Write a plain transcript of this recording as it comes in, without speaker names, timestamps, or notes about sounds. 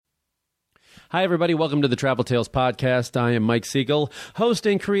Hi, everybody. Welcome to the Travel Tales Podcast. I am Mike Siegel, host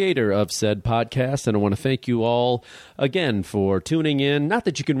and creator of said podcast, and I want to thank you all again for tuning in. Not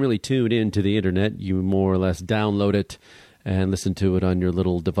that you can really tune in to the internet. You more or less download it and listen to it on your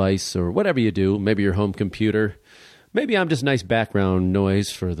little device or whatever you do, maybe your home computer. Maybe I'm just nice background noise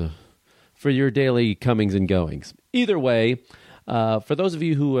for your daily comings and goings. Either way, for those of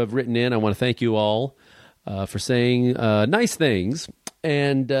you who have written in, I want to thank you all for saying nice things.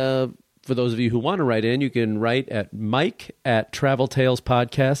 And for those of you who want to write in, you can write at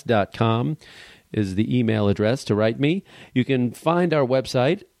mike@traveltalespodcast.com is the email address to write me. You can find our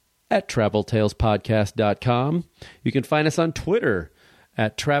website at traveltalespodcast.com. You can find us on Twitter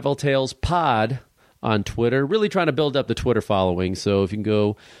at traveltalespod on Twitter. Really trying to build up the Twitter following. So if you can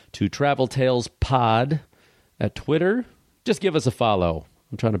go to traveltalespod at Twitter, just give us a follow.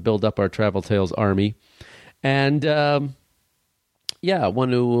 I'm trying to build up our Travel Tales army. And I want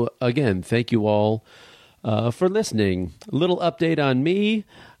to, again, thank you all for listening. A little update on me.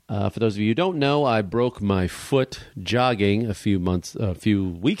 For those of you who don't know, I broke my foot jogging a few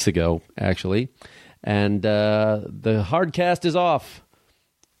weeks ago, actually. And the hard cast is off.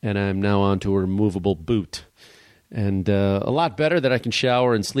 And I'm now on to a removable boot. And a lot better that I can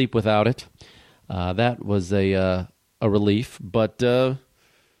shower and sleep without it. That was a relief. But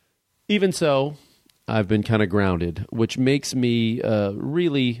even so, I've been kind of grounded, which makes me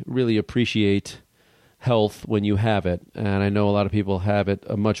really, really appreciate health when you have it. And I know a lot of people have it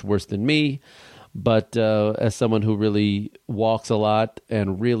much worse than me, but as someone who really walks a lot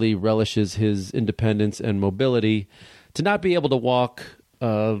and really relishes his independence and mobility, to not be able to walk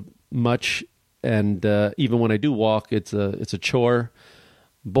much, and even when I do walk, it's a chore.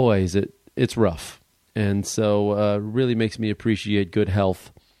 Boy, it's rough. And so really makes me appreciate good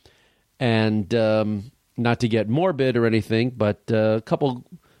health. And not to get morbid or anything, but a couple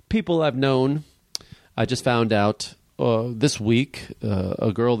people I've known, I just found out this week,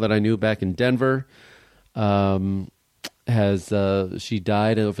 a girl that I knew back in Denver she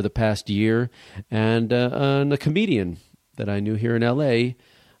died over the past year, and a comedian that I knew here in L.A.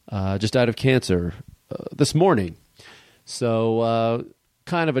 Just died of cancer this morning. So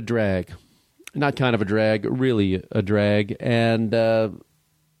kind of a drag. Not kind of a drag, really a drag. And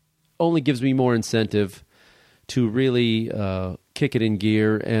only gives me more incentive to really kick it in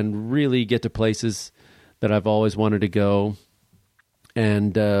gear and really get to places that I've always wanted to go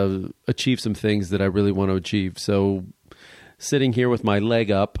and achieve some things that I really want to achieve. So sitting here with my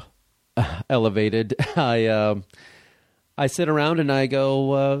leg up, elevated, I sit around and I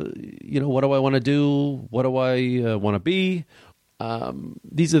go, what do I want to do? What do I want to be?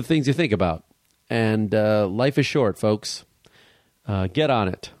 These are the things you think about. And life is short, folks. Get on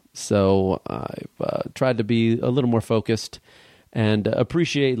it. So I've tried to be a little more focused and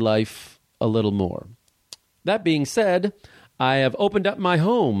appreciate life a little more. That being said, I have opened up my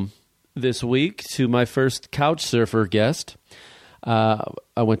home this week to my first Couchsurfer guest. I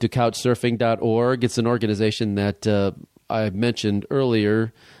went to Couchsurfing.org. It's an organization that I mentioned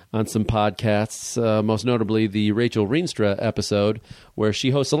earlier on some podcasts, most notably the Rachel Rienstra episode, where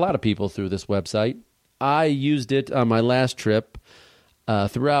she hosts a lot of people through this website. I used it on my last trip.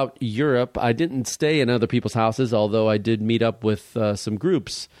 Throughout Europe, I didn't stay in other people's houses, although I did meet up with some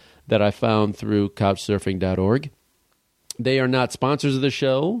groups that I found through Couchsurfing.org. They are not sponsors of the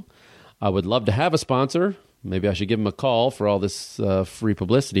show. I would love to have a sponsor. Maybe I should give them a call for all this free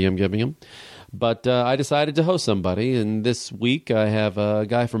publicity I'm giving them. But I decided to host somebody, and this week I have a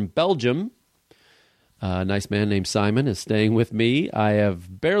guy from Belgium. A nice man named Simon is staying with me. I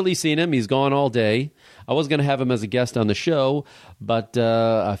have barely seen him. He's gone all day. I was going to have him as a guest on the show, but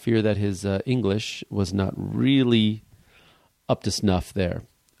I fear that his English was not really up to snuff there.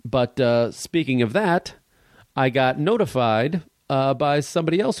 But speaking of that, I got notified by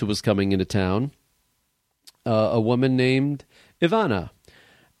somebody else who was coming into town, a woman named Ivana.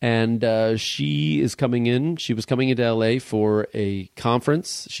 And she is coming in. She was coming into L.A. for a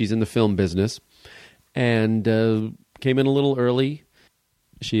conference. She's in the film business. And came in a little early.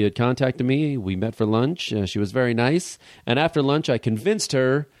 She had contacted me. We met for lunch. She was very nice. And after lunch, I convinced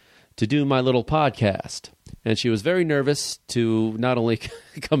her to do my little podcast. And she was very nervous to not only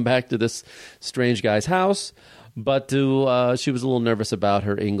come back to this strange guy's house, but to she was a little nervous about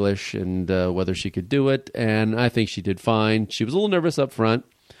her English and whether she could do it. And I think she did fine. She was a little nervous up front,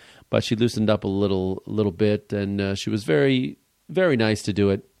 but she loosened up a little bit. And she was very, very nice to do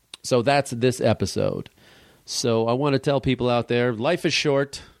it. So that's this episode. So I want to tell people out there, life is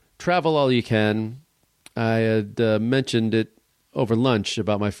short. Travel all you can. I had mentioned it over lunch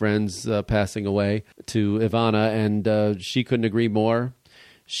about my friends passing away to Ivana, and she couldn't agree more.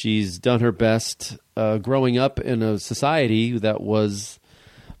 She's done her best growing up in a society that was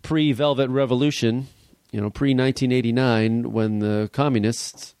pre-Velvet Revolution, pre-1989, when the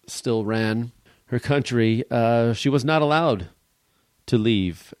communists still ran her country. She was not allowed to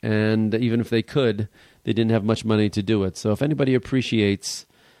leave, and even if they could, they didn't have much money to do it. So if anybody appreciates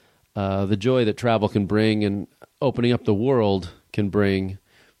the joy that travel can bring and opening up the world can bring,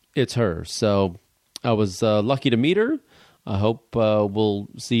 it's her. So I was lucky to meet her. I hope we'll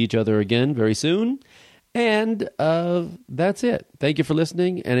see each other again very soon. And that's it. Thank you for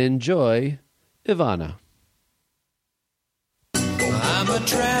listening, and enjoy Ivana. I'm a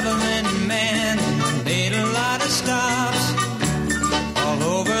traveling man, made a lot of stops all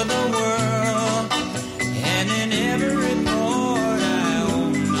over the world, and in every port I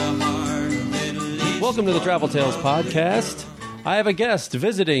own a heart that leads. Welcome to the Travel Tales podcast. I have a guest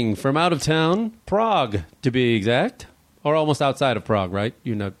visiting from out of town, Prague to be exact, or almost outside of Prague, right?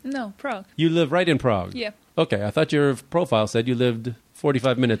 No, Prague. You live right in Prague? Yeah. Okay, I thought your profile said you lived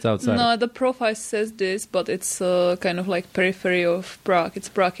 45 minutes outside. No, the profile says this, but it's kind of like periphery of Prague. It's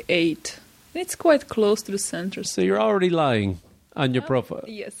Prague 8. It's quite close to the center. So you're already lying on your profile.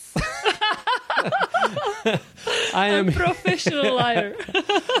 Yes. I am I'm a professional liar.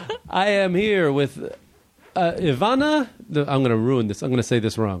 I am here with Ivana. I'm going to ruin this. I'm going to say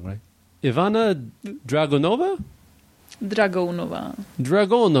this wrong, right? Ivana Dragonova? Dragonova.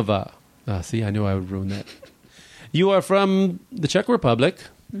 See, I knew I would ruin that. You are from the Czech Republic.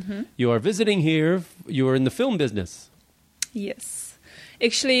 Mm-hmm. You are visiting here. You are in the film business. Yes.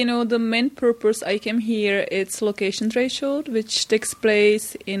 Actually, the main purpose I came here, it's location trade show, which takes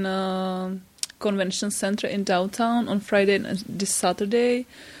place in a convention center in downtown on Friday and this Saturday.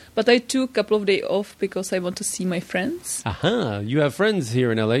 But I took a couple of days off because I want to see my friends. Aha. You have friends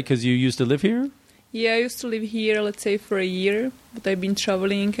here in LA because you used to live here? Yeah, I used to live here, let's say, for a year. But I've been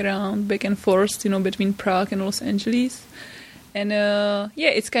traveling around back and forth, between Prague and Los Angeles. And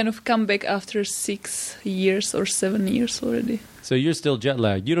it's kind of come back after 6 years or 7 years already. So you're still jet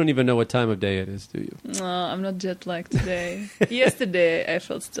lagged. You don't even know what time of day it is, do you? No, I'm not jet lagged today. Yesterday, I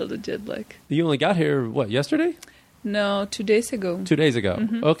felt still the jet lag. You only got here, yesterday? No, 2 days ago. 2 days ago.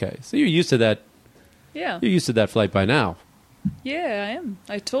 Mm-hmm. Okay. So you're used to that. Yeah. You're used to that flight by now. Yeah, I am.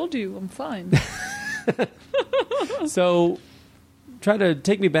 I told you, I'm fine. So try to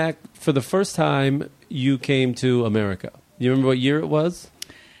take me back for the first time you came to America. You remember what year it was?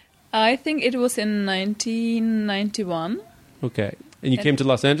 I think it was in 1991. Okay. And you came to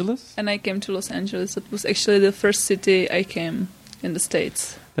Los Angeles? And I came to Los Angeles. It was actually the first city I came in the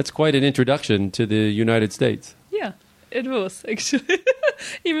States. That's quite an introduction to the United States. Yeah, it was, actually.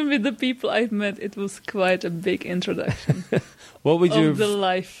 Even with the people I've met, it was quite a big introduction What was of the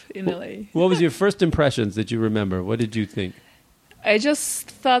life in LA. What was your first impressions that you remember? What did you think? I just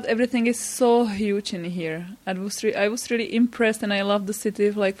thought everything is so huge in here. I was really impressed, and I love the city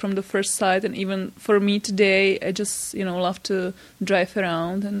from the first sight. And even for me today, I just love to drive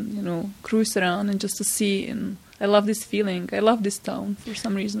around and cruise around and just to see. And I love this feeling. I love this town for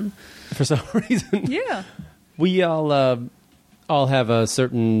some reason. For some reason, Yeah. we all have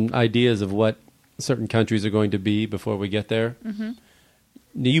certain ideas of what certain countries are going to be before we get there. Mm-hmm.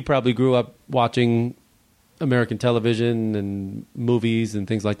 You probably grew up watching American television and movies and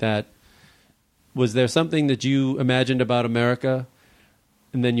things like that. Was there something that you imagined about America,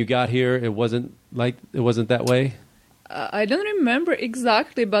 and then you got here, it wasn't that way? I don't remember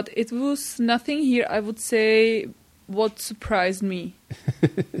exactly, but it was nothing here, I would say, what surprised me.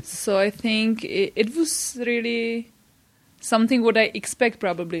 So I think it was really something what I expect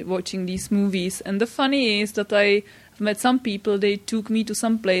probably watching these movies. And the funny is that I met some people, they took me to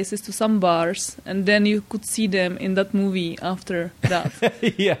some places, to some bars, and then you could see them in that movie after that.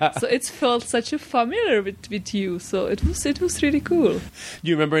 Yeah. So it felt such a familiar with you. So it was really cool. Do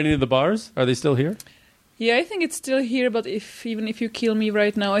you remember any of the bars? Are they still here? Yeah, I think it's still here, but even if you kill me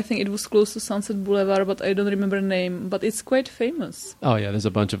right now, I think it was close to Sunset Boulevard, but I don't remember the name. But it's quite famous. Oh yeah, there's a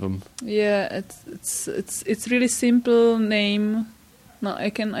bunch of them. Yeah, it's really simple name. No,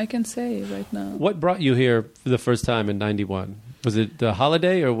 I can say right now. What brought you here for the first time in '91? Was it the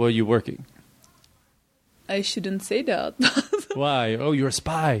holiday or were you working? I shouldn't say that. Why? Oh, you're a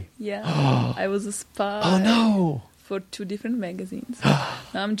spy. Yeah, I was a spy. Oh no. For 2 different magazines.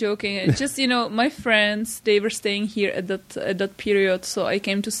 No, I'm joking. It's just my friends, they were staying here at that period, so I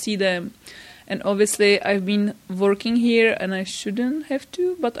came to see them. And obviously, I've been working here, and I shouldn't have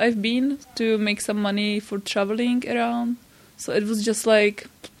to, but I've been to make some money for traveling around. So it was just like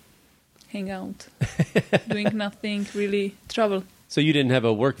hang out, doing nothing, really travel. So you didn't have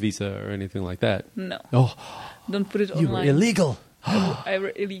a work visa or anything like that? No. Oh, Don't put it you were online. illegal. I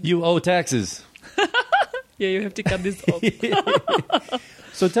really. You owe taxes. Yeah, you have to cut this off.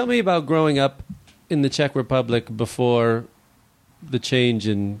 So tell me about growing up in the Czech Republic before the change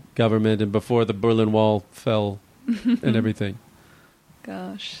in government and before the Berlin Wall fell and everything.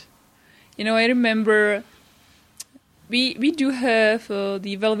 Gosh. I remember we do have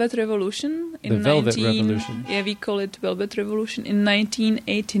the Velvet Revolution. The Velvet Revolution. Yeah, we call it Velvet Revolution in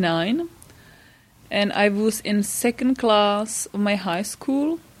 1989. And I was in second class of my high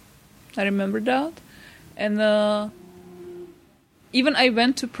school. I remember that. And even I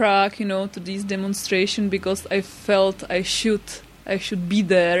went to Prague, to this demonstration because I felt I should be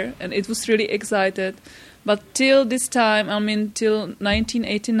there, and it was really excited. But till this time, till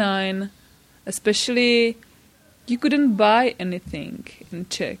 1989, especially, you couldn't buy anything in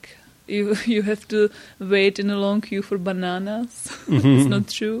Czech. You have to wait in a long queue for bananas. It's not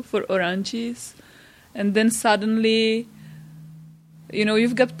true, for oranges. And then suddenly,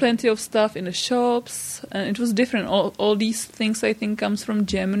 you've got plenty of stuff in the shops, and it was different. All these things, I think, comes from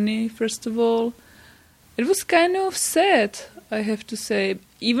Germany, first of all. It was kind of sad, I have to say.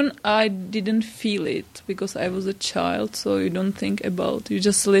 Even I didn't feel it, because I was a child, so you don't think about it. You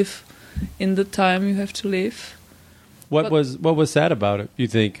just live in the time you have to live. What was sad about it, you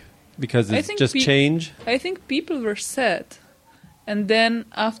think? Because it's just change? I think people were sad. And then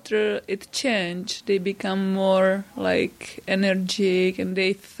after it changed, they become more like energetic, and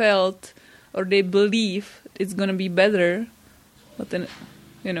they felt or they believe it's going to be better. But then,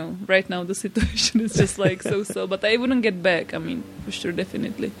 right now the situation is just like so. But I wouldn't get back, for sure,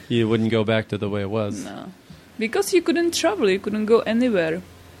 definitely. You wouldn't go back to the way it was? No. Because you couldn't travel, you couldn't go anywhere.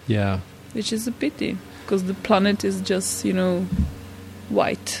 Yeah. Which is a pity, because the planet is just,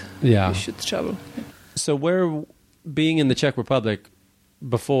 white. Yeah. You should travel. So being in the Czech Republic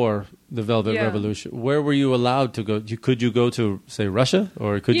before the Velvet Revolution, where were you allowed to go? Could you go to, say, Russia?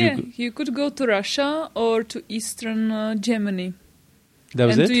 Or could you could go to Russia or to Eastern Germany. That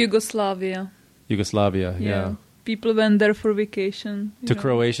was and it? to Yugoslavia. Yugoslavia, yeah. People went there for vacation. To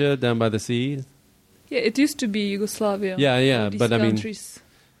Croatia, down by the sea? Yeah, it used to be Yugoslavia. Yeah, but countries.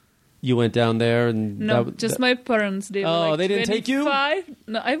 You went down there and... No, just my parents. They were like they didn't take you?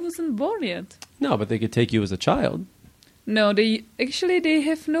 No, I wasn't born yet. No, but they could take you as a child. No, they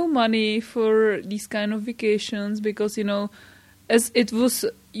have no money for these kind of vacations because, as it was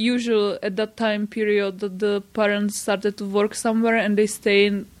usual at that time period that the parents started to work somewhere and they stay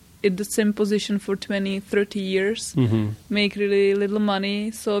in the same position for 20, 30 years, make really little money.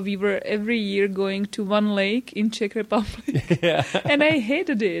 So we were every year going to one lake in Czech Republic. Yeah. And I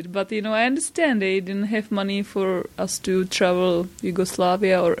hated it. But, I understand they didn't have money for us to travel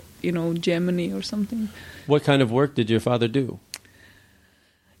Yugoslavia or, Germany or something. What kind of work did your father do?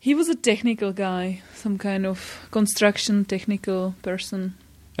 He was a technical guy, some kind of construction technical person.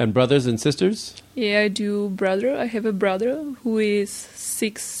 And brothers and sisters? Yeah, I have a brother who is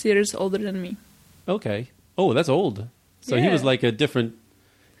 6 years older than me. Okay. Oh, that's old. So Yeah. he was like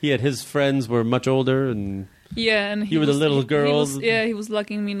his friends were much older and... Yeah, and you were the little girls. He was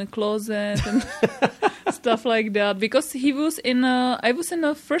locking me in a closet and stuff like that. Because I was in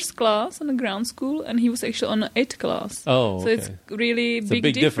a first class on a ground school, and he was actually on an 8th class. Oh, okay. So it's really It's a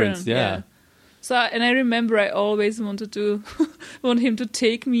big difference, yeah. So, and I remember I always wanted to want him to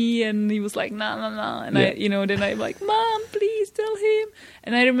take me, and he was like, nah. And then I'm like, Mom, please tell him.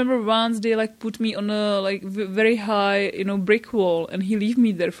 And I remember once they put me on a very high, brick wall, and he left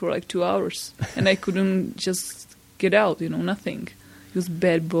me there for 2 hours, and I couldn't just get out, nothing. He was a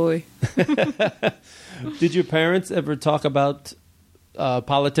bad boy. Did your parents ever talk about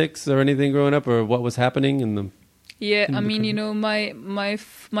politics or anything growing up, or what was happening in the... Yeah,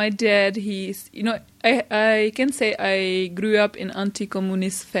 my dad, he's, I can say I grew up in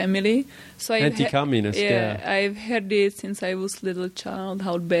anti-communist family. So Anti-communist, yeah. I've heard it since I was little child,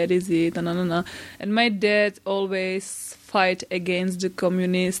 how bad is it, and my dad always fight against the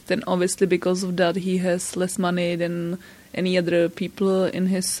communists, and obviously because of that he has less money than any other people in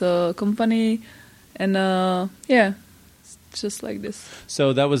his company, and just like this.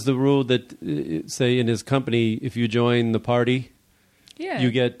 So that was the rule that, say, in his company, if you join the party, you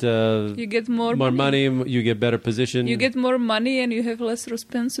get more money, you get better position. You get more money and you have less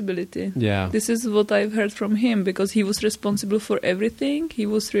responsibility. Yeah. This is what I've heard from him, because he was responsible for everything. He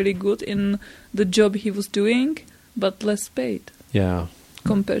was really good in the job he was doing, but less paid. Yeah.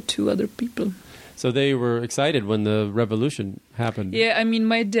 Compared to other people. So they were excited when the revolution happened. Yeah,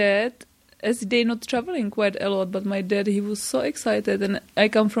 my dad... As they're not traveling quite a lot, but my dad, he was so excited. And I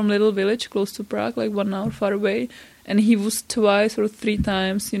come from a little village close to Prague, 1 hour far away. And he was twice or 3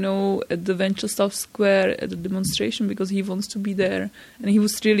 times, at the Venceslas Square at the demonstration because he wants to be there. And he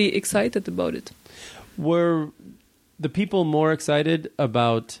was really excited about it. Were the people more excited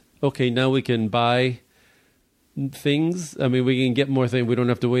about, okay, now we can buy things? I mean, we can get more things. We don't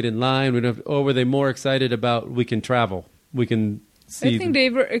have to wait in line. Or were they more excited about we can travel? We can see. I think they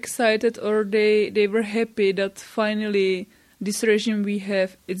were excited, or they were happy that finally this regime we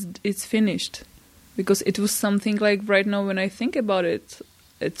have, it's finished. Because it was something like right now when I think about it,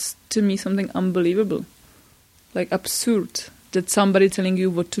 it's to me something unbelievable. Like absurd. That somebody telling you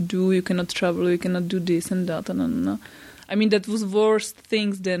what to do, you cannot travel, you cannot do this and that. And I mean, that was worse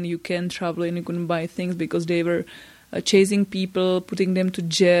things than you can travel and you couldn't buy things because they were chasing people, putting them to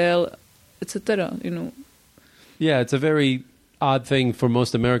jail, etc. Yeah, it's a very odd thing for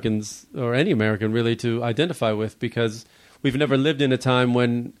most Americans, or any American really, to identify with, because we've never lived in a time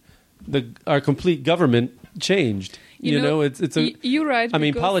when our complete government changed. It's you're right. I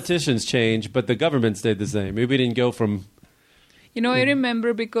mean, politicians change, but the government stayed the same. Maybe we didn't go from. I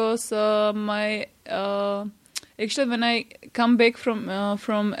remember because actually when I come back from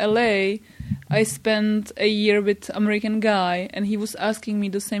LA, I spent a year with American guy, and he was asking me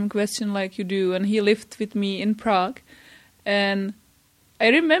the same question like you do, and he lived with me in Prague, and I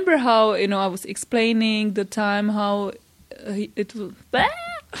remember how I was explaining the time how it was.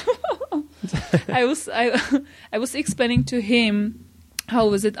 I was explaining to him how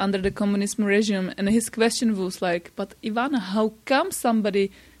was it under the communism regime, and his question was like, "But Ivana, how come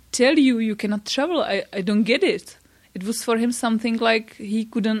somebody tell you cannot travel? I don't get it." It was for him something like he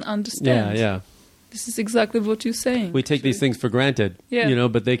couldn't understand. Yeah. This is exactly what you're saying. We take these things for granted,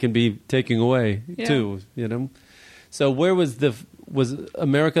 but they can be taken away too. So where was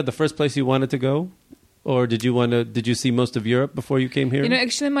America the first place you wanted to go? Or did you see most of Europe before you came here?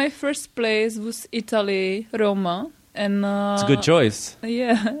 Actually my first place was Italy, Roma. And it's a good choice.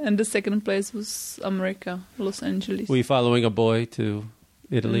 Yeah, and the second place was America, Los Angeles. Were you following a boy to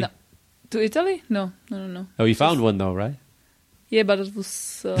Italy? No. To Italy? No. Oh, you found one though, right? Yeah, but it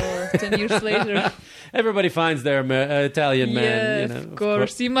was 10 years later. Everybody finds their Italian man. Yeah, of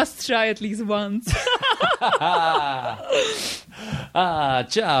course. You must try at least once.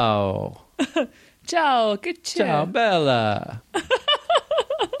 Ciao. Ciao, che c'è? Ciao, Bella.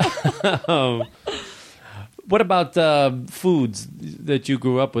 What about foods that you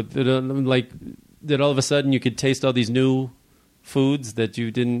grew up with? Did all of a sudden you could taste all these new foods that you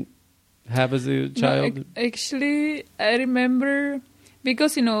didn't have as a child? No, actually, I remember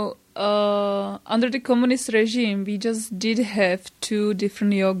because, under the communist regime, we just did have 2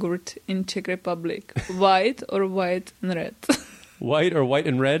 different yogurt in Czech Republic, white and red. White or white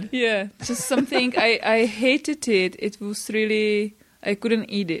and red? Yeah, just something, I hated it. It was really, I couldn't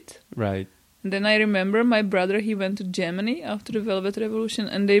eat it. Right. And then I remember my brother, he went to Germany after the Velvet Revolution,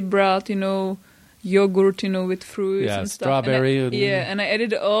 and they brought, yogurt, with fruits and stuff. Strawberry. And I ate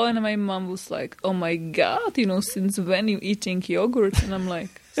it all, and my mom was like, "Oh my God, since when you eating yogurt?" And I'm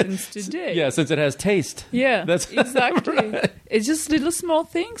like, "Since today." Yeah, since it has taste. Yeah, that's exactly. Right. It's just little small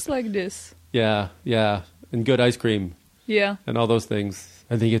things like this. Yeah, and good ice cream. Yeah. And all those things.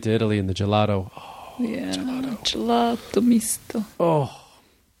 And then you get to Italy and the gelato. Oh, yeah, gelato misto. Oh,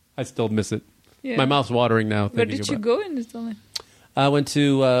 I still miss it. Yeah. My mouth's watering now. Where did you go in Italy? I went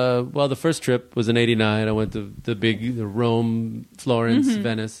to, the first trip was in '89. I went to the Rome, Florence,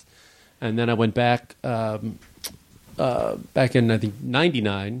 Venice. And then I went back in, I think,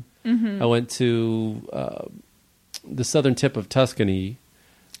 '99. I went to the southern tip of Tuscany,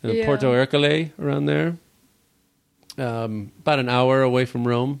 Porto Ercole, around there. About an hour away from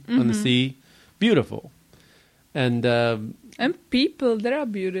Rome on the sea. Beautiful. And people, they are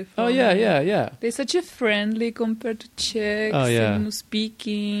beautiful. Oh, yeah. They're such a friendly compared to Czechs. Oh, yeah.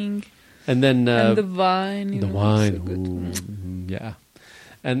 Speaking. And then... and the wine. The wine. So good. Yeah.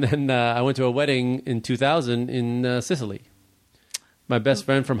 And then I went to a wedding in 2000 in Sicily. My best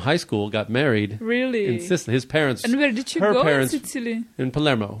friend from high school got married. Really? In Sicily. His parents... And where did you go in Sicily? In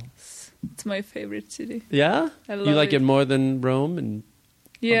Palermo. It's my favorite city. Yeah? I love you like it more than Rome? And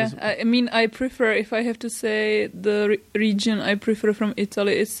yeah, I mean, I prefer, if I have to say the region I prefer from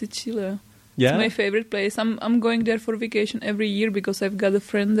Italy is Sicily. Yeah? It's my favorite place. I'm going there for vacation every year because I've got a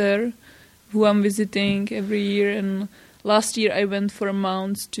friend there who I'm visiting every year. And last year I went for a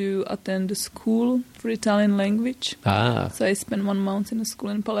month to attend a school for Italian language. So I spent 1 month in a school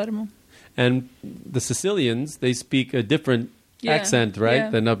in Palermo. And the Sicilians, they speak a different accent,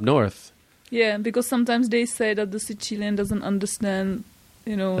 right, than up north. Yeah, because sometimes they say that the Sicilian doesn't understand,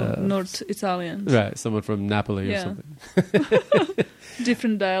 North Italians. Right, someone from Napoli or something.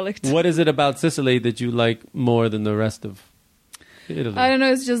 different dialect. What is it about Sicily that you like more than the rest of Italy? I don't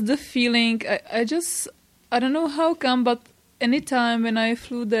know. It's just the feeling. I don't know how come, but anytime when I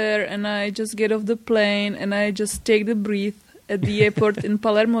flew there and I just get off the plane and I just take the breath at the airport in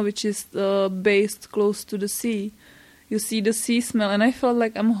Palermo, which is based close to the sea, you see the sea smell, and I felt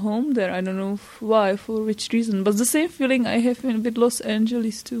like I'm home there. I don't know why, for which reason, but the same feeling I have with Los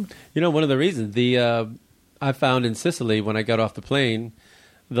Angeles too. You know, one of the reasons I found in Sicily when I got off the plane,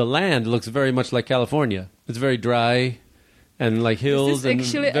 the land looks very much like California. It's very dry and like hills and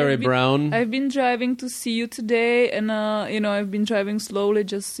very brown. I've been driving to see you today, and I've been driving slowly,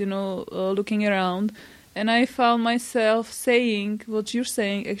 just looking around. And I found myself saying what you're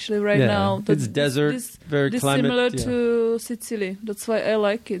saying actually right now. It's desert, very climate. Similar to Sicily. That's why I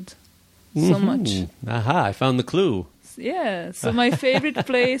like it so much. Aha, I found the clue. Yeah, so my favorite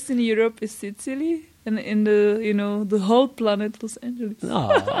place in Europe is Sicily, and in the whole planet, Los Angeles.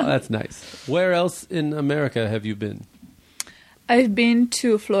 Oh, that's nice. Where else in America have you been? I've been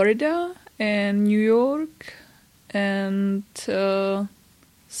to Florida and New York and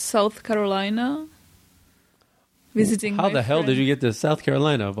South Carolina. Visiting How the hell did you get to South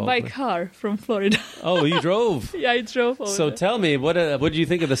Carolina? By car from Florida. Oh, you drove? Yeah, I drove over So there. tell me, what did you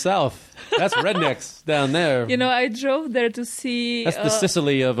think of the South? That's rednecks down there. I drove there to see... That's the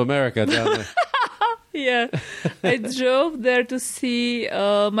Sicily of America down there. Yeah, I drove there to see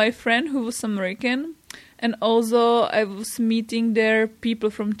my friend who was American. And also I was meeting there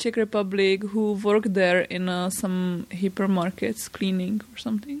people from Czech Republic who work there in some hypermarkets, cleaning or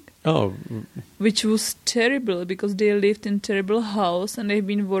something. Oh. Which was terrible because they lived in terrible house and they've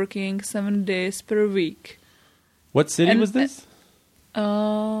been working 7 days per week. What city was this?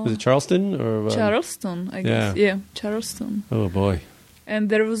 Was it Charleston or Charleston, I guess. Yeah, Charleston. Oh boy.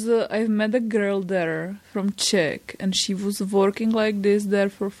 And I met a girl there from Czech, and she was working like this there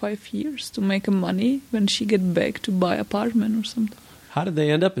for 5 years to make money when she get back to buy apartment or something. How did they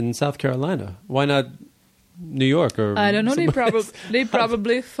end up in South Carolina? Why not New York or? I don't know. They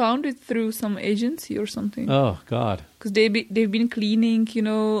probably found it through some agency or something. Oh God! Because they've been cleaning,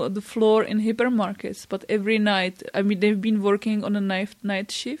 the floor in hypermarkets, but every night. I mean, they've been working on a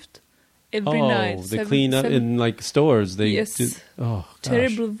night shift. Every night. They clean up in like stores. Yes. Oh, gosh.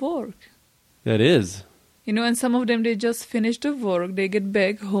 Terrible work. That is. And some of them, they just finished the work. They get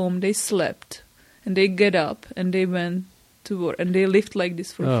back home. They slept. And they get up and they went to work. And they lived like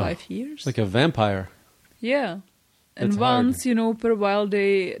this for 5 years. Like a vampire. Yeah. And That's once, hard. per while,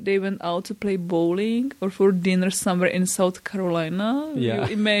 they went out to play bowling or for dinner somewhere in South Carolina. Yeah.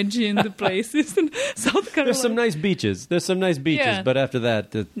 You imagine the places in South Carolina. There's some nice beaches. Yeah. But after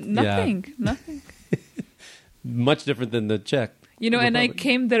that, Nothing. Much different than the Czech. And I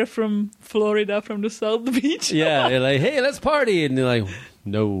came there from Florida, from the South Beach. Yeah, you're like, hey, let's party. And you're like,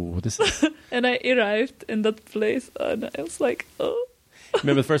 no, this is... And I arrived in that place and I was like, oh.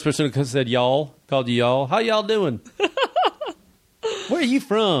 Remember the first person who said y'all, called you y'all? How y'all doing? Where are you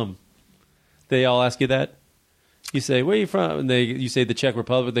from? They all ask you that? You say, where are you from? And you say the Czech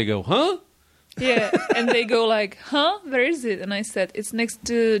Republic. They go, huh? Yeah, and they go like, huh? Where is it? And I said, it's next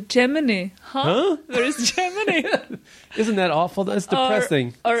to Germany. Huh? Where is Germany? Isn't that awful? That's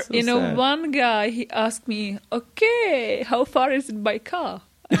depressing. Or so sad. one guy, he asked me, okay, how far is it by car?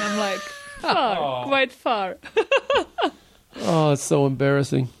 And I'm like, far, quite far. Oh, it's so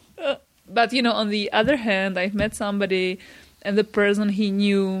embarrassing. But, on the other hand, I've met somebody and the person, he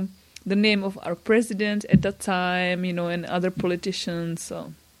knew the name of our president at that time, and other politicians.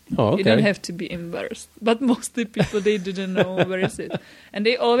 So you don't have to be embarrassed. But mostly people, they didn't know where is it. And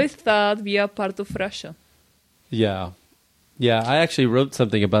they always thought we are part of Russia. Yeah. Yeah, I actually wrote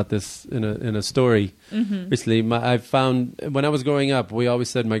something about this in a story recently. I found, when I was growing up, we always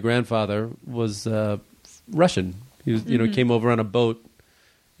said my grandfather was Russian. He was, came over on a boat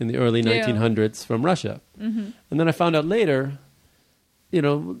in the early 1900s from Russia. And then I found out later,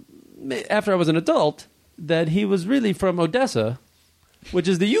 after I was an adult, that he was really from Odessa, which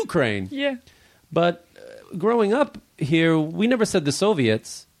is the Ukraine. Yeah. But growing up here, we never said the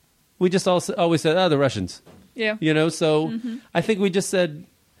Soviets. We just always said, the Russians. Yeah. So I think we just said,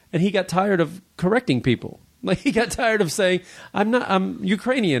 and he got tired of correcting people. Like he got tired of saying, I'm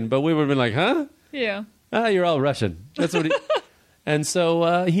Ukrainian, but we would have been like, huh? Yeah. You're all Russian. That's what he... And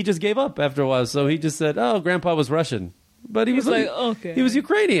so he just gave up after a while. So he just said, Grandpa was Russian. But he was like, okay. He was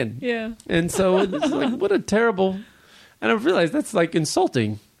Ukrainian. Yeah. And so it's like, what a terrible... And I've realized that's like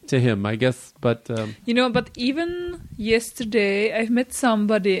insulting. to him, I guess. But But even yesterday, I've met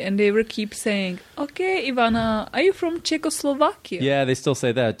somebody and they were keep saying, "Okay, Ivana, are you from Czechoslovakia?" yeah, they still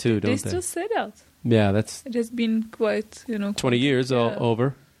say that too, don't They they? still say that. Yeah, that's It has been quite, 20 years yeah.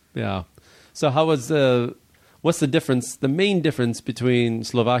 over. Yeah. So how was what's the difference, the main difference between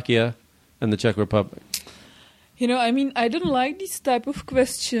Slovakia and the Czech Republic? I don't like these type of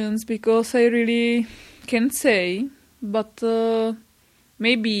questions because I really can't say, but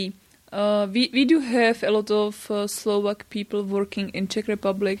maybe we do have a lot of Slovak people working in Czech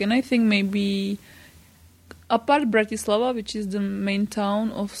Republic, and I think maybe apart Bratislava, which is the main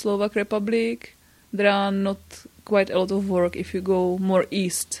town of Slovak Republic, there are not quite a lot of work if you go more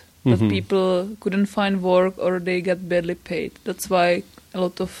east. But people couldn't find work or they got badly paid. That's why a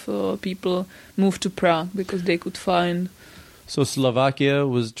lot of people moved to Prague because they could find. So Slovakia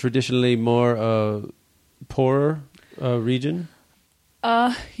was traditionally more poorer region?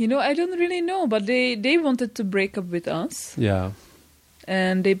 I don't really know, but they wanted to break up with us. Yeah.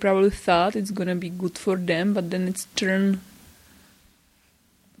 And they probably thought it's going to be good for them, but then it's turned.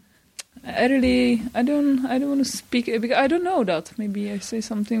 I don't want to speak because I don't know that. Maybe I say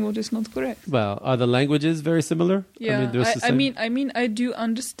something what is not correct. Well, are the languages very similar? Yeah, there's the same- I do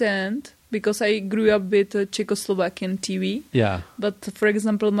understand because I grew up with Czechoslovakian TV. Yeah. But for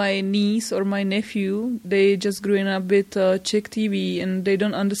example, my niece or my nephew, they just growing up with Czech TV and they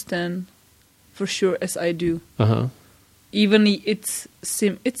don't understand for sure as I do. Uh-huh. Even it's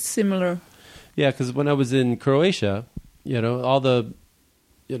similar. Yeah, because when I was in Croatia, all the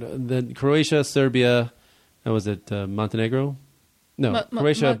Croatia, Serbia, and was it Montenegro? No,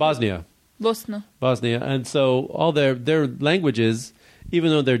 Croatia, Bosnia. Bosnia. And so all their languages, even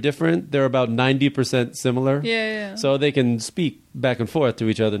though they're different, they're about 90% similar. Yeah. So they can speak back and forth to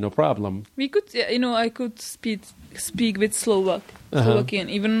each other, no problem. We could, I could speak with Slovakian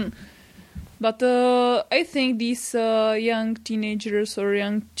even. But I think these young teenagers or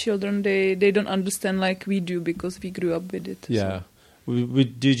young children, they don't understand like we do because we grew up with it. Yeah. So.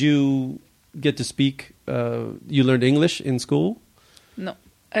 Did you get to speak? You learned English in school? No.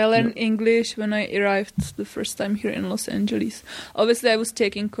 I learned English when I arrived the first time here in Los Angeles. Obviously, I was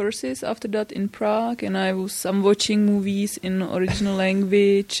taking courses after that in Prague, and I'm watching movies in original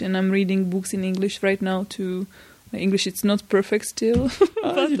language, and I'm reading books in English right now too. My English it's not perfect still.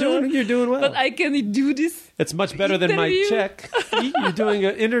 But, you're doing well. But I can do this. It's much better than my interview. Czech. See, you're doing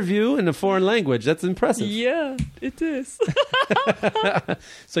an interview in a foreign language. That's impressive. Yeah, it is.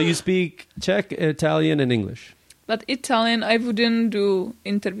 So you speak Czech, Italian, and English? But Italian, I wouldn't do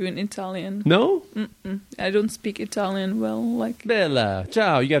interview in Italian. No? I don't speak Italian well. Like Bella,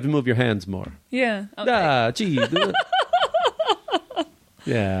 ciao. You have to move your hands more. yeah. Da, ci.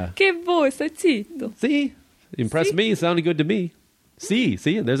 Yeah. Che vuoi, stai zitto. See? Impressed Si. me. Sounded good to me. See,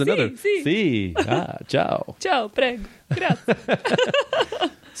 there's another. si. See. Ciao. Ciao, prego. Grazie.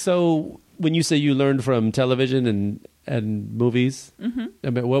 So when you say you learned from television and movies, I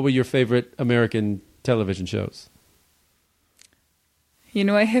mean, what were your favorite American television shows?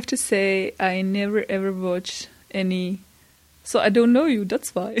 I have to say I never ever watched any. So I don't know you,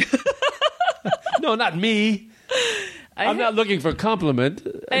 that's why. No, not me. I'm not looking for a compliment.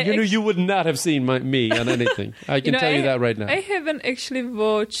 You would not have seen me on anything. I can tell you that right now. I haven't actually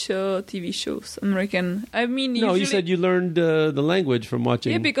watched TV shows, American. I mean, No, usually, you said you learned the language from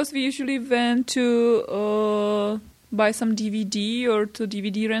watching. Yeah, because we usually went to buy some DVD or to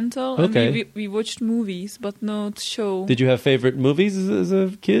DVD rental. Okay. And we watched movies, but not show. Did you have favorite movies as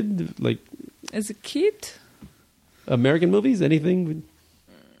a kid? Like As a kid? American movies? Anything?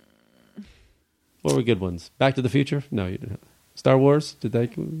 What were good ones? Back to the Future? No, you didn't. Star Wars? Did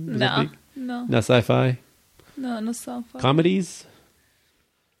that? Was that big? No. Not sci-fi? No, no sci-fi. Comedies?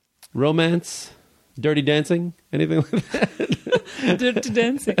 Romance? Dirty Dancing? Anything like that? Dirty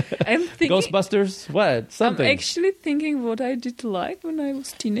Dancing. I'm thinking. Ghostbusters? What? Something. I'm actually thinking what I did like when I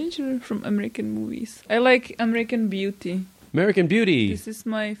was teenager from American movies. I like American Beauty. American Beauty. This is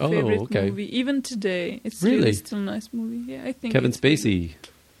my favorite okay. movie. Even today, it's Really? really still a nice movie. Yeah, I think Kevin it's Spacey.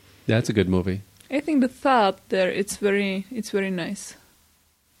 That's a good movie. I think the thought there it's very nice.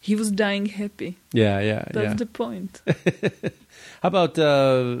 He was dying happy. Yeah. That's the point. How about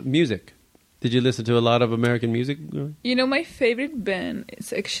music? Did you listen to a lot of American music? My favorite band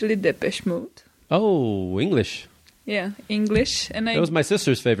is actually Depeche Mode. Oh, English. Yeah, English. And That was my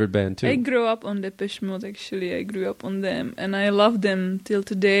sister's favorite band, too. I grew up on Depeche Mode, actually. I grew up on them. And I love them till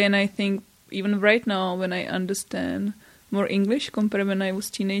today. And I think even right now, when I understand more English compared when I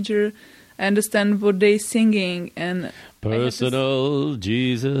was teenager, I understand what they singing. And Personal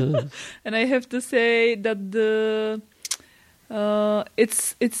Jesus. and I have to say that the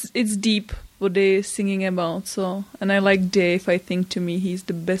It's deep what they're singing about. So, and I like Dave. I think to me he's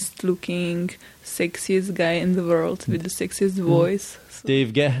the best looking, sexiest guy in the world with the sexiest voice. So,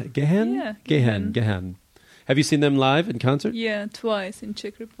 Dave Gahan? Yeah, Gahan. Have you seen them live in concert? yeah, twice in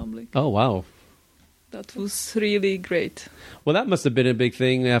Czech Republic. Oh, wow. That was really great. Well, that must have been a big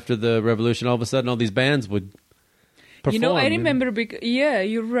thing after the revolution. All of a sudden, all these bands would perform. You know, I remember. Yeah,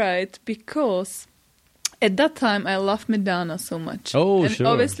 you're right. Because at that time, I loved Madonna so much. Oh, and sure.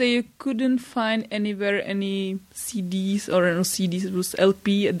 obviously, you couldn't find anywhere any CDs or no CDs. It was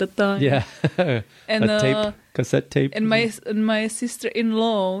LP at that time. Yeah. And a tape, cassette tape. And my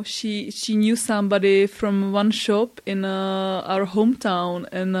sister-in-law, she knew somebody from one shop in our hometown,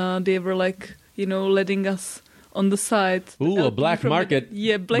 and they were like, you know, letting us on the side. Ooh, a LP black from market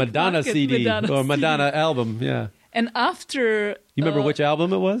black Madonna market CD Madonna or CD. Madonna album, yeah. And after... You remember which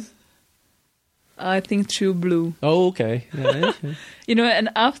album it was? I think True Blue. Oh, okay. Yeah, okay. You know, and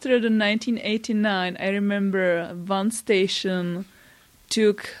after the 1989, I remember one station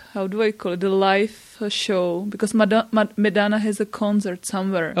took, how do I call it, the live show, because Madonna has a concert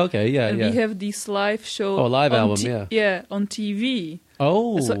somewhere. Okay, yeah, and yeah. we have this live show. Oh, live on album, yeah. Yeah, on TV.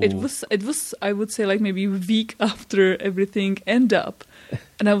 Oh. So it was I would say like maybe a week after everything ended up.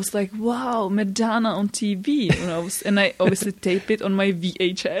 And I was like, wow, Madonna on TV. And I obviously taped it on my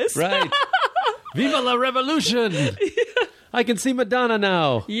VHS. Right. Viva la revolution! Yeah. I can see Madonna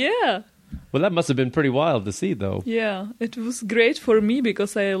now. Yeah. Well, that must have been pretty wild to see, though. Yeah, it was great for me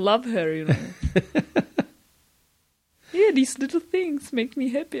because I love her, you know. Yeah, these little things make me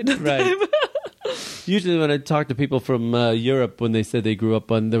happy at the Right. time. Usually when I talk to people from Europe, when they said they grew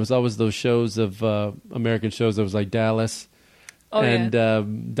up on, there was always those shows of American shows that was like Dallas and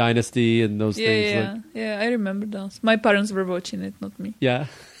Dynasty and those things. Yeah, Like, yeah, I remember those. My parents were watching it, not me. yeah.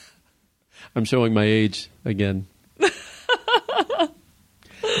 I'm showing my age again.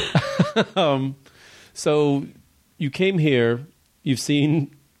 So you came here, you've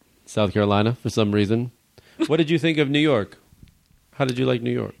seen South Carolina for some reason. What did you think of New York? How did you like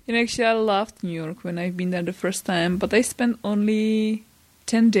New York? You know, actually, I loved New York when I've been there the first time, but I spent only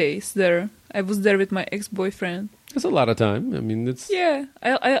 10 days there. I was there with my ex-boyfriend. That's a lot of time. I mean, it's... Yeah,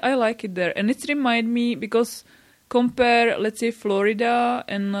 I like it there. And it reminds me, because compare, let's say, Florida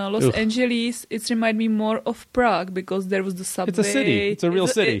and Los Angeles, it reminds me more of Prague, because there was the subway. It's a city. It's a real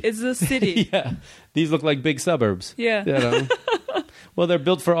city. It's a city. Yeah. These look like big suburbs. Yeah. You know? Well, they're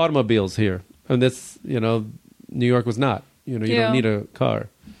built for automobiles here. And that's, you know, New York was not. You know, you don't need a car.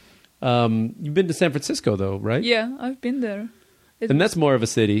 You've been to San Francisco, though, right? Yeah, I've been there. And that's more of a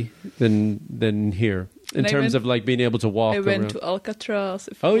city than here in terms of like being able to walk around. I went to Alcatraz.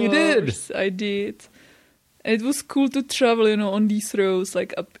 Oh, you did? I did. It was cool to travel, you know, on these roads,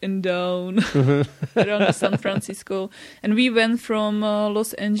 like up and down around San Francisco. And we went from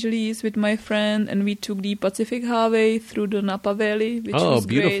Los Angeles with my friend, and we took the Pacific Highway through the Napa Valley, which was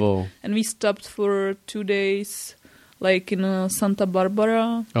beautiful. great. And we stopped for 2 days, like in Santa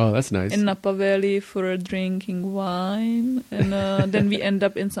Barbara. Oh, that's nice. In Napa Valley for drinking wine, and then we end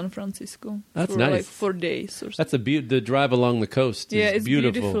up in San Francisco. That's for nice. Like 4 days or so. That's the drive along the coast. Yeah, is it's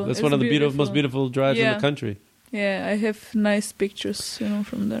beautiful. beautiful. That's It's one of the beautiful. most beautiful drives in the country. Yeah, I have nice pictures, you know,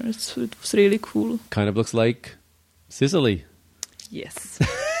 from there. It was really cool. Kind of looks like Sicily. Yes.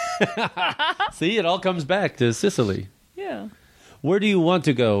 See, it all comes back to Sicily. Yeah. Where do you want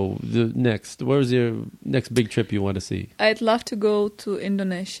to go next? Where's your next big trip you want to see? I'd love to go to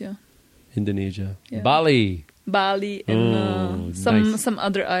Indonesia. Indonesia. Yeah. Bali. Bali and some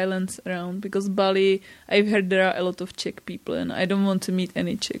other islands around, because Bali, I've heard there are a lot of Czech people, and I don't want to meet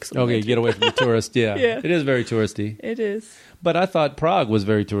any Czechs. Okay, get away from the tourists. Yeah. Yeah. It is very touristy. It is. But I thought Prague was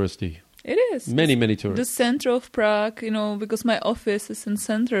very touristy. It is. Many The tourists. center of Prague, you know, because my office is in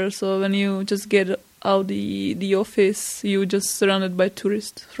center, so when you just get out the office, you just surrounded by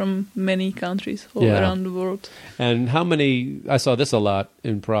tourists from many countries all around the world. And how many? I saw this a lot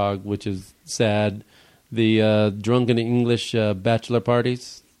in Prague, which is sad. The drunken English bachelor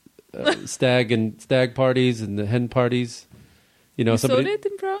parties, stag parties, and the hen parties. You know, You saw that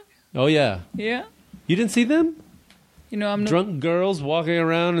in Prague? Oh yeah. Yeah. You didn't see them? You know, I'm not. Drunk girls walking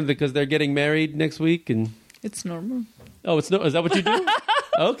around and because they're getting married next week, and It's normal. oh, it's no. Is that what you do?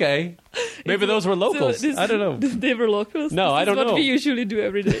 Okay, maybe those were locals. I don't know. They were locals. No, I don't This is know. what we usually do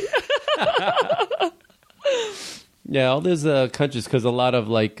every day. Yeah, all those countries, because a lot of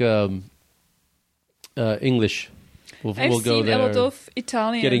like English will I've go seen there. a lot of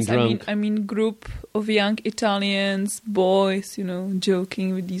Italians. getting drunk. I mean, group of young Italians, boys, you know,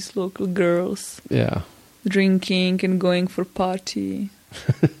 joking with these local girls, Yeah. drinking and going for party.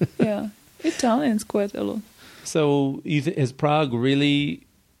 Yeah, Italians quite a lot. So has Prague really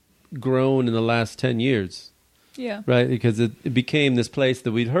grown in the last 10 years, Yeah. right? Because it became this place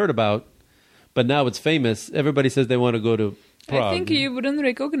that we'd heard about, but now it's famous. Everybody says they want to go to Prague. I think you wouldn't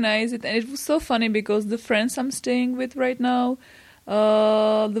recognize it, and it was so funny because the friends I'm staying with right now,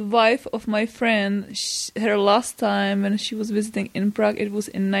 the wife of my friend, her last time when she was visiting in Prague, it was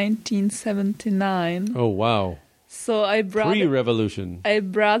in 1979. Oh, wow. So I brought Pre-revolution. I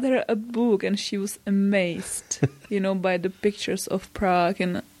brought her a book, and she was amazed, by the pictures of Prague.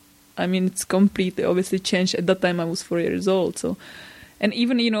 And I mean, it's completely obviously changed. At that time, I was 4 years old. So, and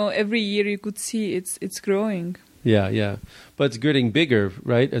even every year you could see it's growing. Yeah, yeah. But it's getting bigger,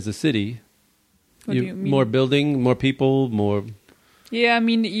 right, as a city. What do you mean? More building, more people, more... Yeah, I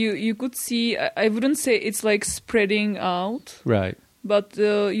mean, you could see. I wouldn't say it's like spreading out, Right. but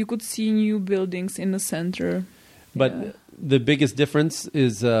you could see new buildings in the center. But Yeah. the biggest difference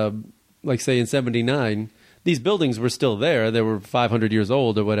is, like, say, in 79, these buildings were still there. They were 500 years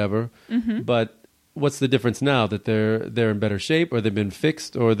old or whatever. Mm-hmm. But what's the difference now? That they're in better shape, or they've been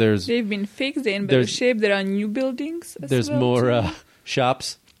fixed, or They've been fixed. They're in better there's- shape. There are new buildings. there's well, more too.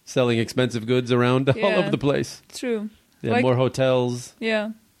 shops selling expensive goods around all Yeah. over the place. True. Yeah, Like- more hotels.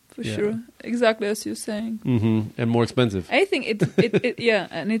 Yeah, for Yeah. sure. Exactly as you're saying. And more expensive. I think it yeah,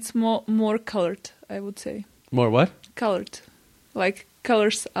 and it's more colored. I would say More what? colored, like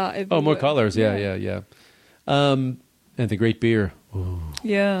colors are everywhere. Oh, more colors. Yeah. And the great beer.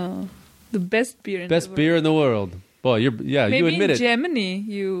 Yeah, the best beer in Best the beer in the world. Boy, you Maybe admit in it. Germany,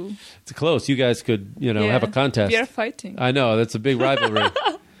 you It's close. You guys could, have a contest. We are fighting. I know, that's a big rivalry.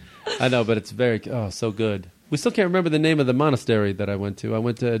 I know, but it's so good. We still can't remember the name of the monastery that I went to. I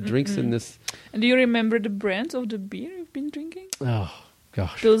went to drinks in this. And do you remember the brands of the beer you've been drinking? Oh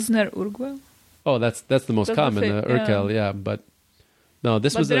gosh. Pilsner Urquell. Oh, that's the most That's the common, yeah. Urquell, yeah. But no,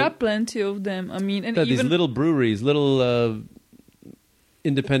 this But was there are plenty of them. I mean, and these even little breweries, little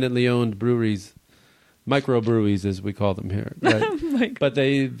independently owned breweries, microbreweries as we call them here. Right? like, But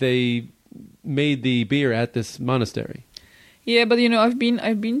they made the beer at this monastery. yeah, but I've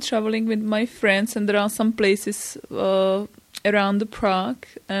been traveling with my friends, and there are some places around the Prague,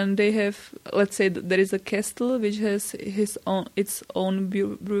 and they have, let's say, there is a Kestel which has its own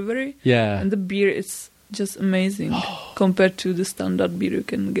brewery, Yeah. and the beer is just amazing compared to the standard beer you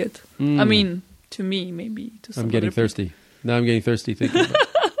can get. I mean, to me, maybe to some I'm getting other people. thirsty. Now I'm getting thirsty thinking about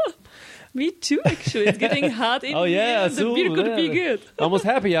it. Me too, actually. It's getting hot in Oh, yeah, here. The so, beer could be yeah. good. Almost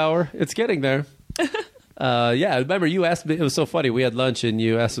happy hour. It's getting there. Yeah, I remember you asked me, it was so funny. We had lunch and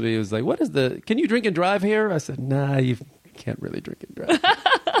you asked me, it was like, can you drink and drive here? I said, nah, you can't really drink and drive.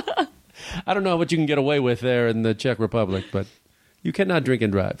 I don't know what you can get away with there in the Czech Republic, but you cannot drink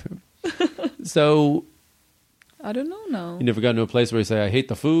and drive. So I don't know now. you never got into a place where you say, I hate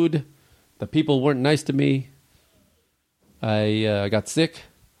the food, the people weren't nice to me, I got sick.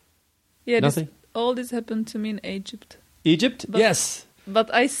 Yeah, Nothing? all this happened to me in Egypt. Egypt? But- Yes.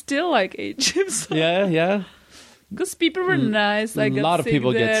 But I still like Egypt. So. Yeah. Because people were nice. I A got lot of sick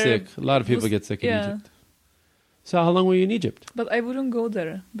people get there. sick. A lot of It people was- get sick in yeah. Egypt. So how long were you in Egypt? But I wouldn't go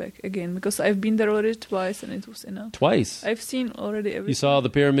there back again because I've been there already twice and it was enough. Twice. I've seen already everything. You saw the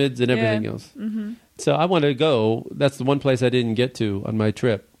pyramids and everything else. Mm-hmm. So I wanted to go. That's the one place I didn't get to on my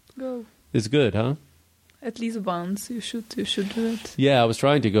trip. Go. It's good, huh? At least once. You should do it. Yeah, I was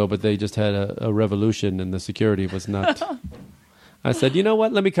trying to go, but they just had a revolution and the security was not. I said, you know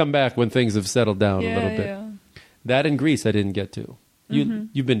what? Let me come back when things have settled down a little bit. Yeah. That in Greece I didn't get to.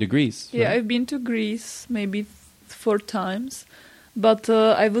 You've been to Greece. Yeah, right? I've been to Greece maybe 4 times. But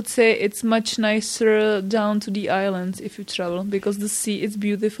I would say it's much nicer down to the islands if you travel because the sea is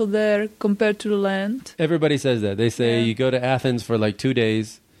beautiful there compared to the land. Everybody says that. They say Yeah. you go to Athens for like 2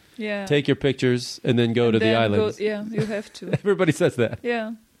 days, Yeah. take your pictures, and then go to the Then islands. yeah, you have to. Everybody says that.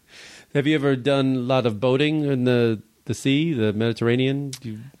 Yeah. Have you ever done a lot of boating in the sea, the Mediterranean?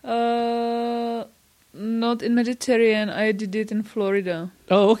 Not in Mediterranean. I did it in Florida,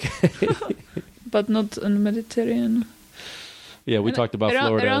 Oh, okay. but not in Mediterranean. Yeah, we And talked about around,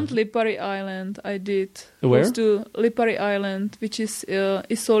 Florida. Around Lipari Island, I did. Where? Close to Lipari Island, which is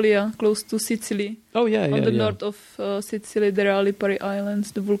Isolia, close to Sicily. Oh, yeah. On the north of Sicily, there are Lipari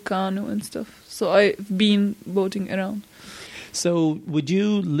Islands, the volcano and stuff. So I've been boating around. So would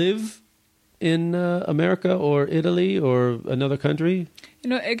you live in America or Italy or another country?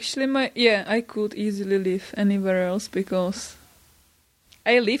 Actually, I could easily live anywhere else because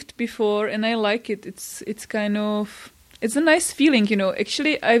I lived before and I like it. It's kind of... It's a nice feeling,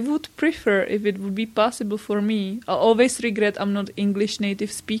 Actually, I would prefer if it would be possible for me. I always regret I'm not English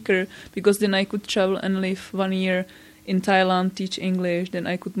native speaker because then I could travel and live 1 year in Thailand, teach English. Then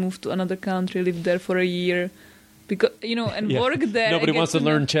I could move to another country, live there for a year, because and Yeah. work there. I Nobody get wants to know-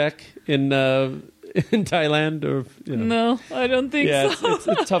 learn Czech in Thailand or No, I don't think Yeah, so. it's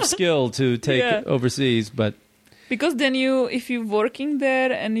a tough skill to take Yeah. overseas, but Because then if you're working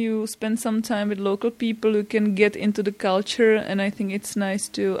there and you spend some time with local people, you can get into the culture, and I think it's nice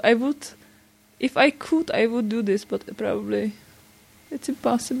too. If I could, I would do this, but probably it's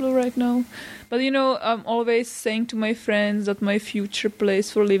impossible right now. But I'm always saying to my friends that my future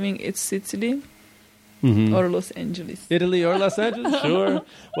place for living is Sicily Mhm. or Los Angeles. Italy or Los Angeles, sure.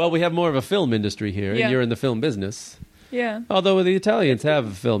 Well, we have more of a film industry here, Yeah. and you're in the film business. Yeah. Although the Italians have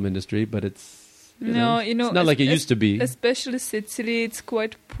a film industry, but it's it's not like it used to be. Especially Sicily, it's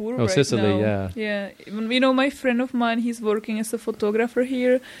quite poor Oh, right Sicily, now. yeah. Yeah. Even, my friend of mine, he's working as a photographer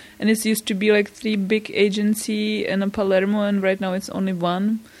here, and it used to be like 3 big agency in Palermo, and right now it's only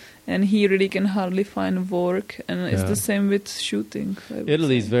 1. And he really can hardly find work, and it's Yeah. the same with shooting. I would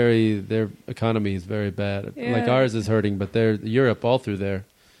Italy's say. their economy is very bad. Yeah. Like ours is hurting, but Europe all through there.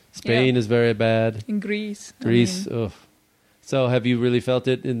 Spain is very bad. In Greece. Greece, ugh. So have you really felt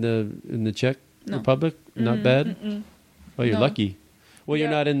it in the Czech No. Republic? Not Mm, bad? mm-mm. Well, you're No. lucky. Well,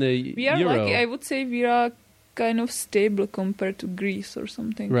 you're Yeah. not in the We are Euro. lucky. I would say we are kind of stable compared to Greece or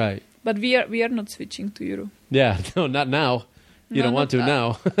something. Right. But we are not switching to euro. Yeah, no, not now. You No, don't want to not- now.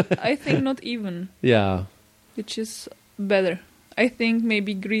 I think not even, Yeah. which is better. I think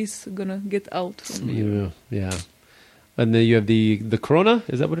maybe Greece gonna get out from the euro. Yeah. And then you have the krona,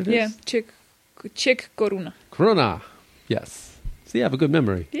 is that what it is? Yeah, Czech koruna. Krona. Yes. See, you have a good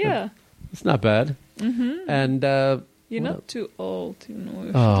memory. Yeah. It's not bad. Mm-hmm. And You're what not too old, you know. You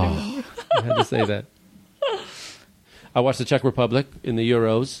should Oh, remember. I had to say that. I watched the Czech Republic in the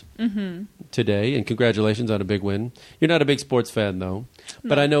Euros Mm-hmm. today, and congratulations on a big win. You're not a big sports fan, though.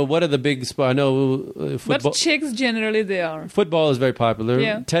 But No. I know, what are the big I know football. But Czechs generally they are. Football is very popular.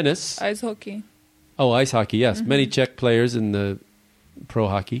 Yeah. Tennis. Ice hockey. Oh, ice hockey, yes. Mhm. Many Czech players in the pro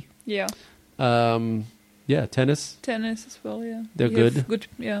hockey. Yeah. Yeah, tennis. Tennis as well, yeah. They're We have good. Good,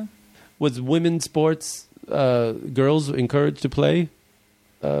 yeah. Was women's sports girls encouraged to play?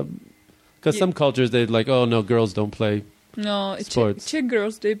 Because Yeah. some cultures, they're like, oh, no, girls don't play. No, Sports. Czech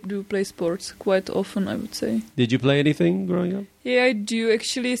girls, they do play sports quite often, I would say. Did you play anything growing up? Yeah, I do.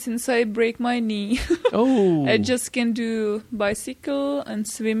 Actually, since I break my knee, Oh. I just can do bicycle and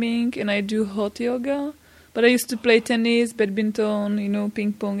swimming, and I do hot yoga. But I used to play tennis, badminton,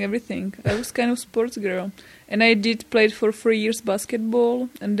 ping pong, everything. I was kind of sports girl. And I did play for 4 years basketball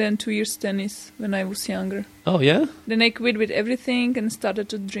and then 2 years tennis when I was younger. Oh, yeah? Then I quit with everything and started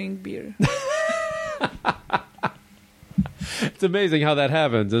to drink beer. It's amazing how that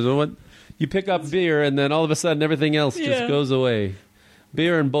happens. You pick up beer, and then all of a sudden, everything else just Yeah. goes away.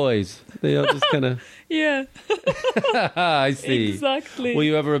 Beer and boys. They all just kind of... Yeah, I see. exactly. Were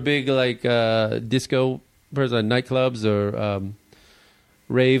you ever a big, like, disco person, nightclubs or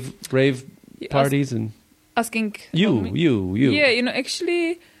rave parties? And Asking you. Yeah,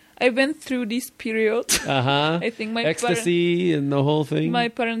 actually, I went through this period. Uh-huh. I think my Ecstasy and the whole thing? my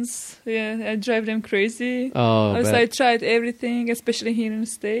parents, I drive them crazy. Oh, I So I bet. tried everything, especially here in the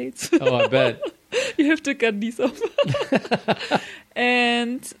States. Oh, I bet. You have to cut these off.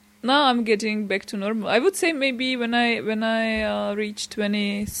 And now I'm getting back to normal. I would say maybe when I reach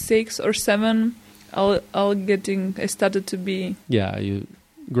 26 or 7, I started to be Yeah, you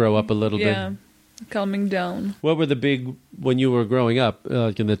grow up a little bit. calming down. What were the big, when you were growing up,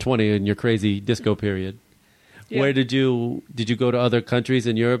 like in the 20s, in your crazy disco period? Yeah. Where did you go to other countries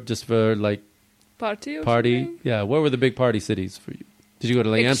in Europe just for like Party or party? something? Yeah, where were the big party cities for you? Did you go to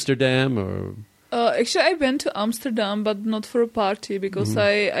like Amsterdam or? Actually, I went to Amsterdam, but not for a party because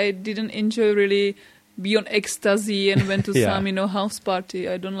Mm-hmm. I didn't enjoy really be on ecstasy and went to Yeah. some house party.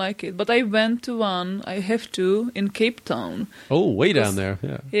 I don't like it. But I went to one. I have to in Cape Town. Oh, way Because- down there.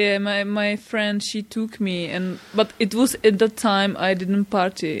 Yeah. Yeah, my friend, she took me, but it was at that time I didn't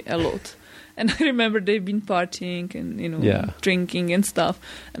party a lot. And I remember they've been partying and, Yeah. drinking and stuff.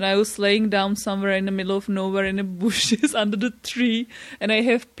 And I was laying down somewhere in the middle of nowhere in the bushes under the tree. And I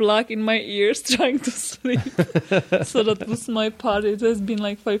have plug in my ears trying to sleep. So that was my party. It has been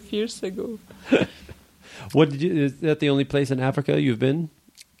like 5 years ago. Is that the only place in Africa you've been?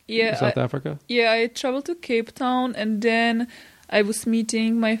 Yeah, South Africa? Yeah, I traveled to Cape Town and then I was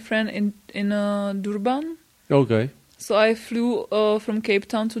meeting my friend in Durban. Okay. So I flew from Cape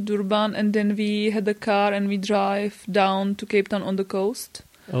Town to Durban and then we had a car and we drive down to Cape Town on the coast.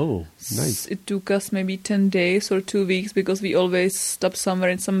 Oh, nice. It took us maybe 10 days or 2 weeks because we always stop somewhere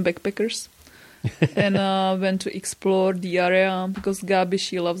in some backpackers. and went to explore the area because Gabi,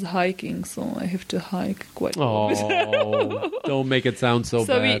 she loves hiking, so I have to hike quite a lot. Oh, don't make it sound so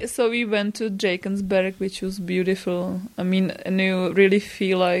bad. So we went to Drakensberg, which was beautiful. I mean, and you really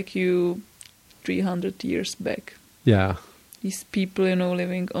feel like you 300 years back. Yeah. These people,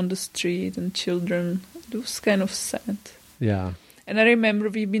 living on the street and children. It was kind of sad. Yeah. And I remember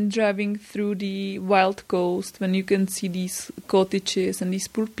we've been driving through the wild coast when you can see these cottages and these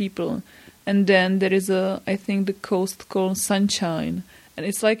poor people. And then there is I think the coast called Sunshine. And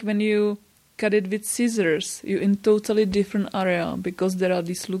it's like when you cut it with scissors, you're in totally different area because there are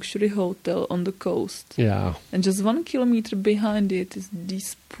these luxury hotel on the coast. Yeah. And just 1 kilometer behind it is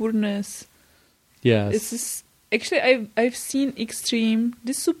this poorness. Yes. This is actually I've seen extreme.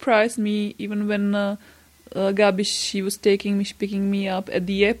 This surprised me even when Gabi, she was picking me up at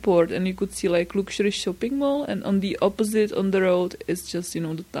the airport, and you could see like luxury shopping mall, and on the opposite on the road is just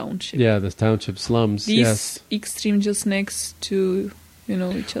the township. Yeah, the township slums. These yes. extreme just next to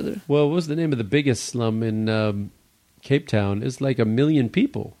each other. Well, what was the name of the biggest slum in Cape Town? It's like 1 million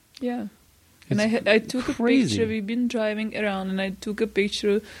people. Yeah. And I took a crazy. picture. We've been driving around, and I took a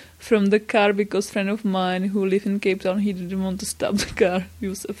picture from the car because a friend of mine who lived in Cape Town, he didn't want to stop the car. He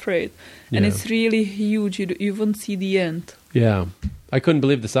was afraid. And Yeah. it's really huge. You won't see the end. Yeah. I couldn't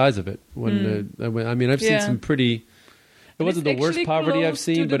believe the size of it. I've seen Yeah. some pretty... It And wasn't it's the worst actually poverty I've close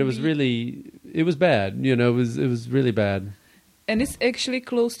to seen, the but it was beach. it was bad. It was really bad. And it's actually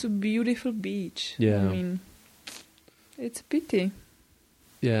close to beautiful beach. Yeah. I mean, it's a pity.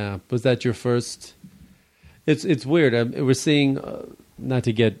 Yeah. Was that your first... It's weird. We're seeing, not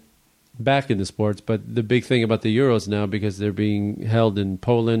to get back into sports, but the big thing about the Euros now, because they're being held in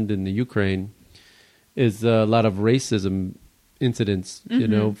Poland and the Ukraine, is a lot of racism incidents,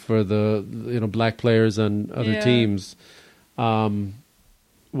 for the black players on other Yeah. teams.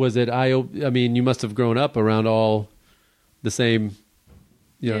 Was it, I mean, you must have grown up around all the same,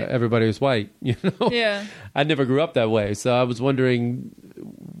 Yeah. everybody was white, Yeah. I never grew up that way, so I was wondering,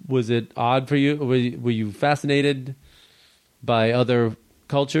 was it odd for you? Were you fascinated by other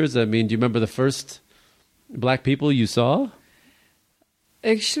cultures? I mean, do you remember the first black people you saw?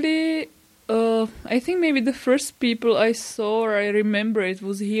 Actually, I think maybe the first people I saw or I remember it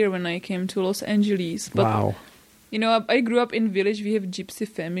was here when I came to Los Angeles. But, Wow. I grew up in village. We have gypsy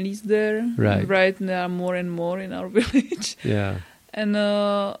families there. Right. Right. And there are more and more in our village. Yeah. And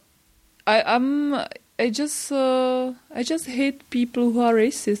I just hate people who are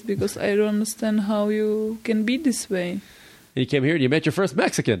racist because I don't understand how you can be this way. And you came here and you met your first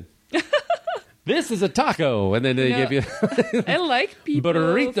Mexican. This is a taco. And then they No. give you I like people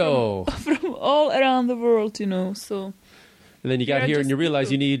burrito. from all around the world, So And then you got You're here and just you realize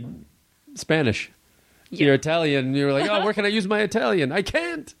people. you need Spanish. Yeah. You're Italian. And you're like, oh, where can I use my Italian? I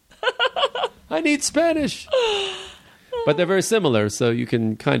can't. I need Spanish. But they're very similar, so you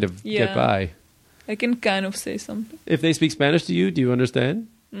can kind of get Yeah. by. I can kind of say something. If they speak Spanish to you, do you understand?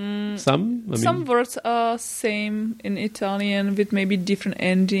 Some? I mean, Some words are same in Italian with maybe different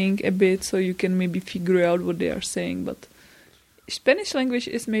ending a bit, so you can maybe figure out what they are saying. But Spanish language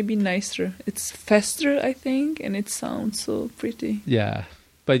is maybe nicer. It's faster, I think, and it sounds so pretty. yeah.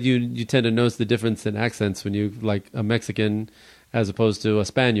 But you tend to notice the difference in accents when you like a Mexican as opposed to a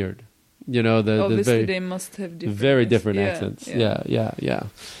Spaniard. The Obviously, very, they must have different very different Yeah, accents. Yeah.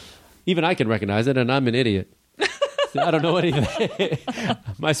 Even I can recognize it, and I'm an idiot. I don't know anything.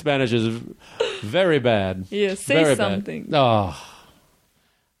 My Spanish is very bad. Yeah, say Very something. Bad. Oh.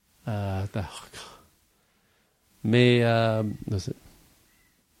 Me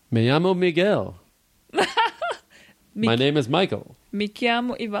llamo Miguel. My name is Michael. Mi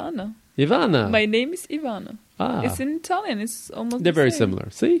chiamo Ivana. Ivana. My name is Ivana. Ah. It's in Italian. It's almost They're the very same. similar.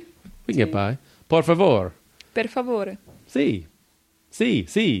 See? We can get Sí. by. Por favor. Per favore. See. See.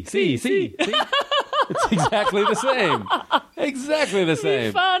 It's exactly the same. Exactly the We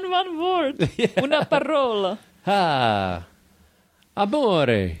same. found one word. Una parola. Ah.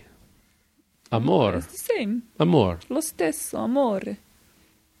 Amore. Amor. It's the same. Amor. Lo stesso, amore.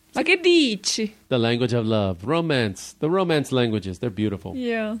 Ma che dici? The language of love. Romance. The romance languages. They're beautiful.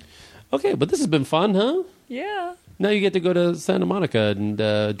 Yeah. Okay, but this has been fun, huh? Yeah. Now you get to go to Santa Monica and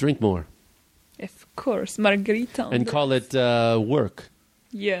drink more. Of course. Margarita. on And the- call it work.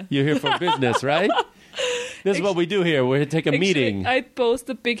 Yeah. You're here for business, right? This is what we do here. We take a meeting. I post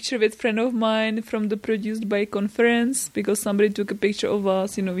a picture with a friend of mine from the Produced by conference because somebody took a picture of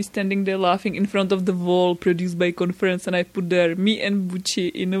us. We standing there laughing in front of the wall, Produced by conference, and I put there me and Bucci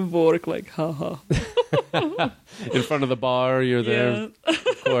in a work, like haha. In front of the bar, you're there. Yeah.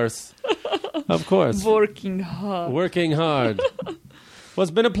 Of course. Of course. Working hard. Working hard. Well,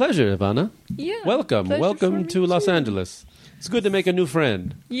 it's been a pleasure, Ivana. Yeah. Welcome. pleasure for Welcome me to Los too. Angeles. It's good to make a new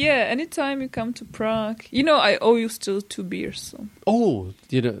friend. Yeah, anytime you come to Prague. You know, I owe you still 2 beers, so Oh,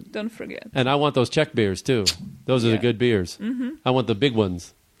 don't forget. and I want those Czech beers too. Those are the Yeah. good beers. I want the big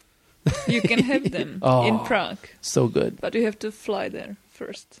ones. You can have them Oh. in Prague, So good. but you have to fly there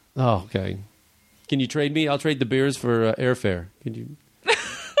first. Oh, okay. Can you trade me? I'll trade the beers for airfare. Can you?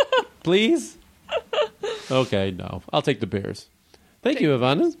 Please? Okay, no. I'll take the beers. Thank you,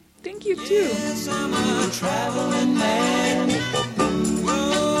 Ivana. Thank you, too. Yes, I'm a traveling man.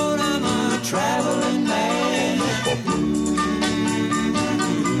 Lord, I'm a traveling man.